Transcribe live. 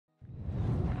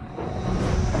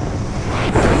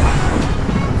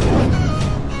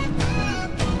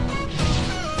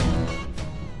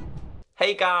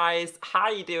Hey guys, how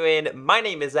you doing? My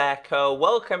name is Echo.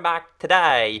 Welcome back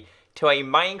today to a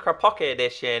Minecraft Pocket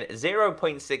Edition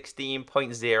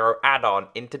 0.16.0 add-on.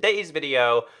 In today's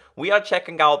video, we are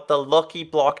checking out the Lucky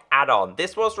Block add-on.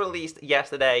 This was released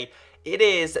yesterday. It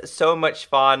is so much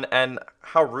fun, and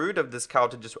how rude of this cow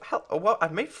to just... Well,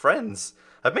 I've made friends.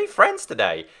 I've made friends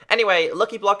today. Anyway,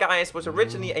 Lucky Block, guys, was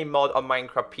originally a mod on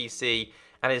Minecraft PC,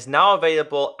 and is now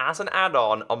available as an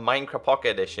add-on on Minecraft Pocket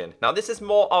Edition. Now, this is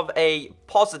more of a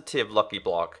positive Lucky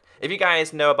Block. If you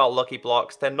guys know about Lucky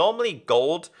Blocks, they're normally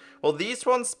gold. Well, these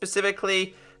ones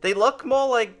specifically, they look more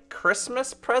like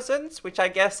Christmas presents, which I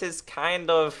guess is kind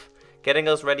of getting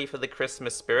us ready for the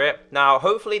Christmas spirit. Now,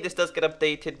 hopefully this does get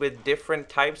updated with different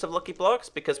types of Lucky Blocks,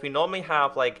 because we normally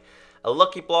have like a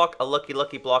lucky block, a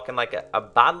lucky block, and like a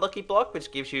bad lucky block,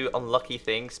 which gives you unlucky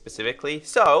things specifically.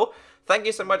 So, thank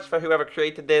you so much for whoever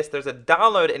created this. There's a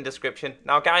download in description.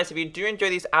 Now, guys, if you do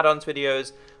enjoy these add-ons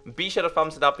videos, be sure to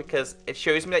thumbs it up, because it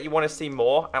shows me that you want to see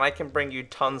more, and I can bring you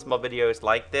tons more videos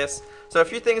like this. So, a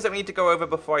few things that we need to go over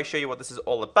before I show you what this is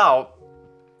all about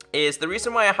is the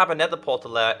reason why I have a nether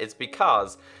portal there is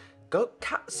because...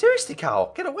 Seriously,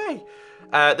 cow, get away.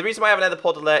 The reason why I have a nether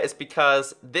portal there is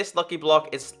because this lucky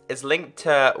block is linked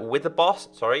to Wither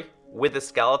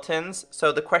skeletons.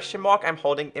 So the question mark I'm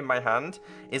holding in my hand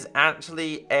is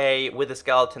actually a Wither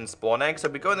skeleton spawn egg. So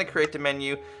if we go in the creator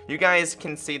menu, you guys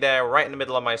can see there right in the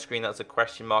middle of my screen that's a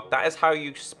question mark. That is how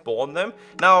you spawn them.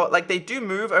 Now, like, they do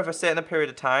move over a certain period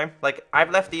of time. Like,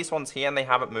 I've left these ones here and they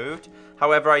haven't moved.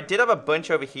 However, I did have a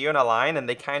bunch over here in a line, and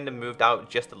they kind of moved out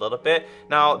just a little bit.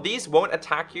 Now, these won't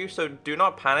attack you, so do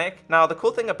not panic. Now, the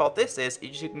cool thing about this is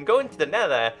you can go into the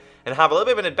nether and have a little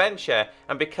bit of an adventure,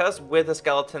 and because Wither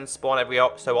skeletons spawn every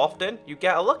so often, you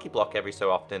get a lucky block every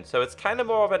so often. So it's kind of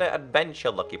more of an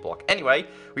adventure lucky block. Anyway,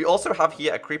 we also have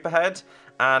here a creeper head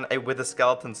and a Wither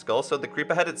skeleton skull. So the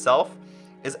creeper head itself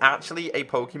is actually a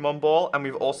Pokemon ball, and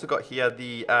we've also got here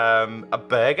the a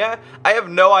burger. I have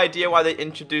no idea why they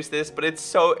introduced this, but it's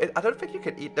so... I don't think you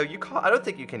can eat... No, you can't. I don't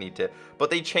think you can eat it.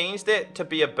 But they changed it to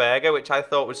be a burger, which I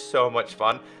thought was so much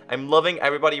fun. I'm loving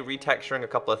everybody retexturing a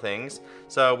couple of things.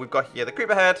 So we've got here the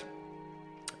creeper head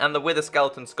and the Wither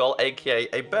skeleton skull, aka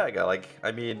a burger. Like,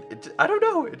 I mean, I don't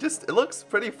know. It looks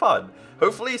pretty fun.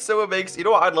 Hopefully, someone makes... You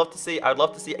know what I'd love to see? I'd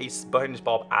love to see a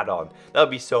SpongeBob add-on. That would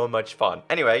be so much fun.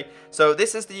 Anyway, so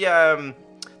this is the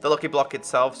lucky block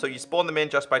itself. So you spawn them in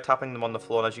just by tapping them on the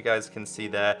floor, and as you guys can see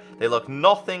there, they look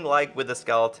nothing like Wither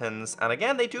skeletons. And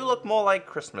again, they do look more like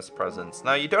Christmas presents.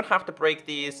 Now, you don't have to break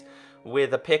these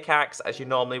with a pickaxe as you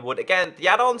normally would. Again, the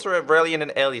add-ons are really in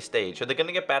an early stage, so they're going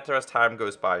to get better as time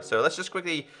goes by. So let's just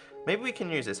quickly... Maybe we can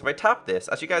use this. If I tap this,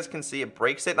 as you guys can see, it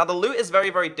breaks it. Now, the loot is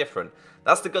very, very different.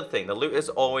 That's the good thing. The loot is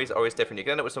always different. You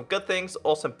can end up with some good things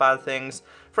or some bad things.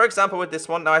 For example, with this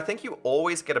one, now, I think you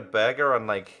always get a burger on,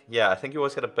 like... Yeah, I think you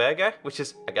always get a burger, which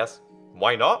is, I guess,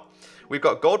 why not? We've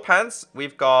got gold pants.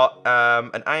 We've got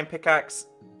an iron pickaxe,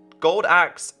 gold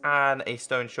axe, and a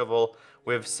stone shovel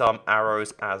with some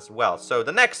arrows as well. So,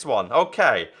 the next one.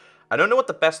 Okay. I don't know what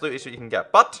the best loot is that you can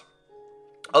get, but...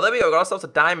 Oh, there we go. We got ourselves a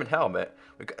diamond helmet.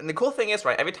 And the cool thing is,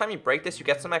 right, every time you break this, you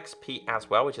get some XP as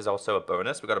well, which is also a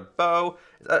bonus. We got a bow.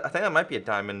 I think that might be a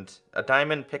diamond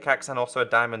pickaxe, and also a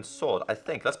diamond sword, I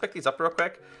think. Let's pick these up real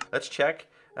quick. Let's check.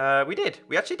 We did.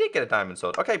 We actually did get a diamond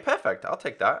sword. Okay, perfect. I'll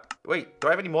take that. Wait, do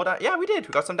I have any more diamond? Yeah, we did.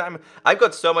 We got some diamond. I've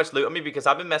got so much loot on me because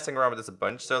I've been messing around with this a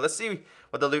bunch. So let's see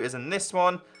what the loot is in this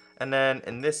one, and then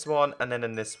in this one, and then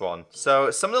in this one.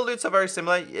 So some of the loots are very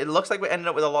similar. It looks like we're ending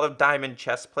up with a lot of diamond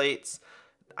chest plates.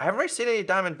 I haven't really seen any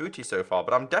diamond booty so far,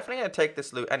 but I'm definitely going to take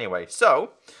this loot anyway.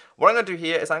 So, what I'm going to do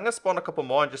here is I'm going to spawn a couple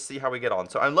more and just see how we get on.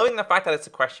 So, I'm loving the fact that it's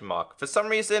a question mark. For some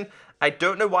reason, I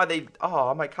don't know why they...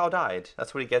 Oh, my cow died.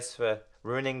 That's what he gets for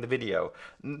ruining the video.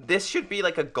 This should be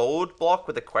like a gold block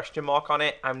with a question mark on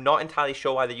it. I'm not entirely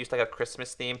sure why they used like a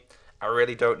Christmas theme. I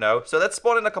really don't know. So, let's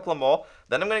spawn in a couple more.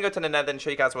 Then I'm going to go to the nether and show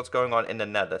you guys what's going on in the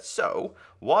nether. So,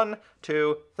 1,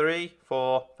 2, 3,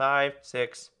 4, 5,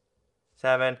 6...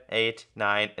 7, 8,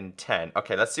 9, and 10.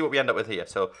 Okay, let's see what we end up with here.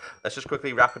 So, let's just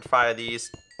quickly rapid fire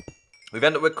these. We've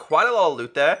ended up with quite a lot of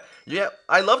loot there. Yeah,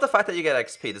 I love the fact that you get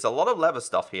XP. There's a lot of leather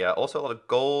stuff here. Also, a lot of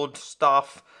gold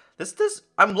stuff.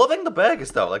 I'm loving the burgers,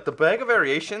 though. Like, the burger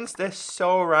variations, they're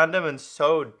so random and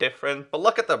so different. But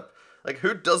look at them. Like,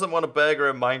 who doesn't want a burger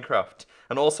in Minecraft?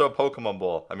 And also a Pokemon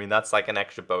ball. I mean, that's like an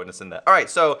extra bonus in there. Alright,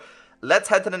 so... let's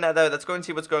head to the nether. Let's go and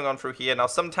see what's going on through here. Now,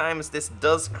 sometimes this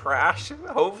does crash.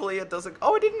 Hopefully it doesn't.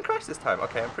 Oh, it didn't crash this time.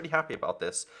 Okay, I'm pretty happy about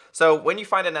this. So when you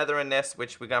find a nether in this,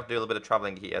 which we're going to have to do a little bit of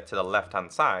traveling here to the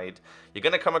left-hand side, you're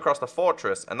going to come across the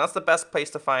fortress, and that's the best place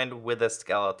to find wither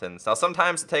skeletons. Now,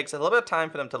 sometimes it takes a little bit of time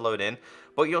for them to load in,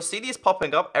 but you'll see these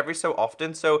popping up every so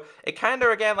often. So it kind of,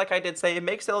 again, like I did say, it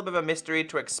makes it a little bit of a mystery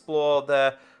to explore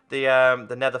the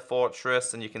nether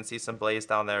fortress, and you can see some blaze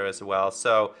down there as well.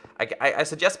 So I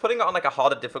suggest putting it on like a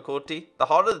harder difficulty. The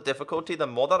harder the difficulty, the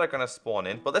more that are going to spawn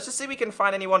in. But let's just see if we can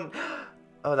find anyone.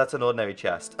 Oh, that's an ordinary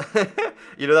chest.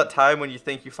 You know that time when you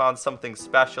think you found something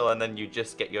special and then you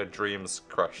just get your dreams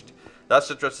crushed? That's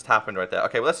just happened right there.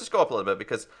 Okay, well, let's just go up a little bit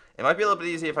because it might be a little bit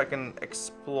easier if I can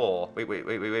explore. Wait.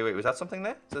 Was that something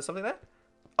there? Is there something there?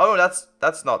 Oh, no,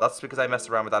 that's not. That's because I messed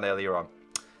around with that earlier on.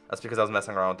 That's because I was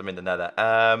messing around with them in the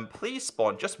nether. Please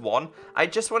spawn just one. I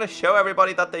just want to show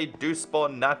everybody that they do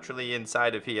spawn naturally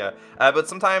inside of here. But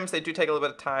sometimes they do take a little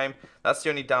bit of time. That's the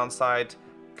only downside.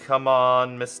 Come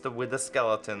on, Mr. Wither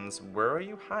Skeletons. Where are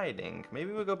you hiding?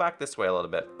 Maybe we'll go back this way a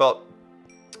little bit. But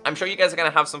I'm sure you guys are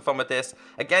going to have some fun with this.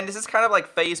 Again, this is kind of like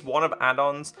phase 1 of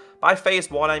add-ons. By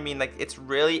phase 1, I mean like it's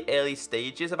really early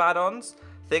stages of add-ons.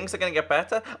 Things are going to get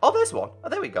better. Oh, there's one. Oh,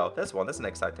 there we go. There's one. There's an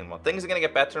exciting one. Things are going to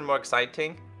get better and more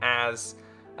exciting as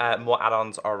more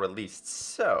add-ons are released.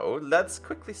 So, let's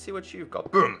quickly see what you've got.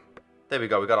 Boom. There we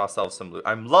go. We got ourselves some loot.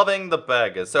 I'm loving the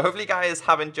burgers. So, hopefully you guys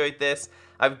have enjoyed this.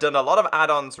 I've done a lot of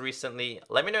add-ons recently.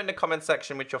 Let me know in the comment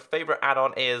section which your favorite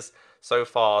add-on is so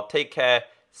far. Take care.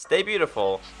 Stay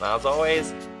beautiful. And as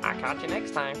always, I'll catch you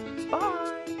next time.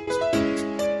 Bye.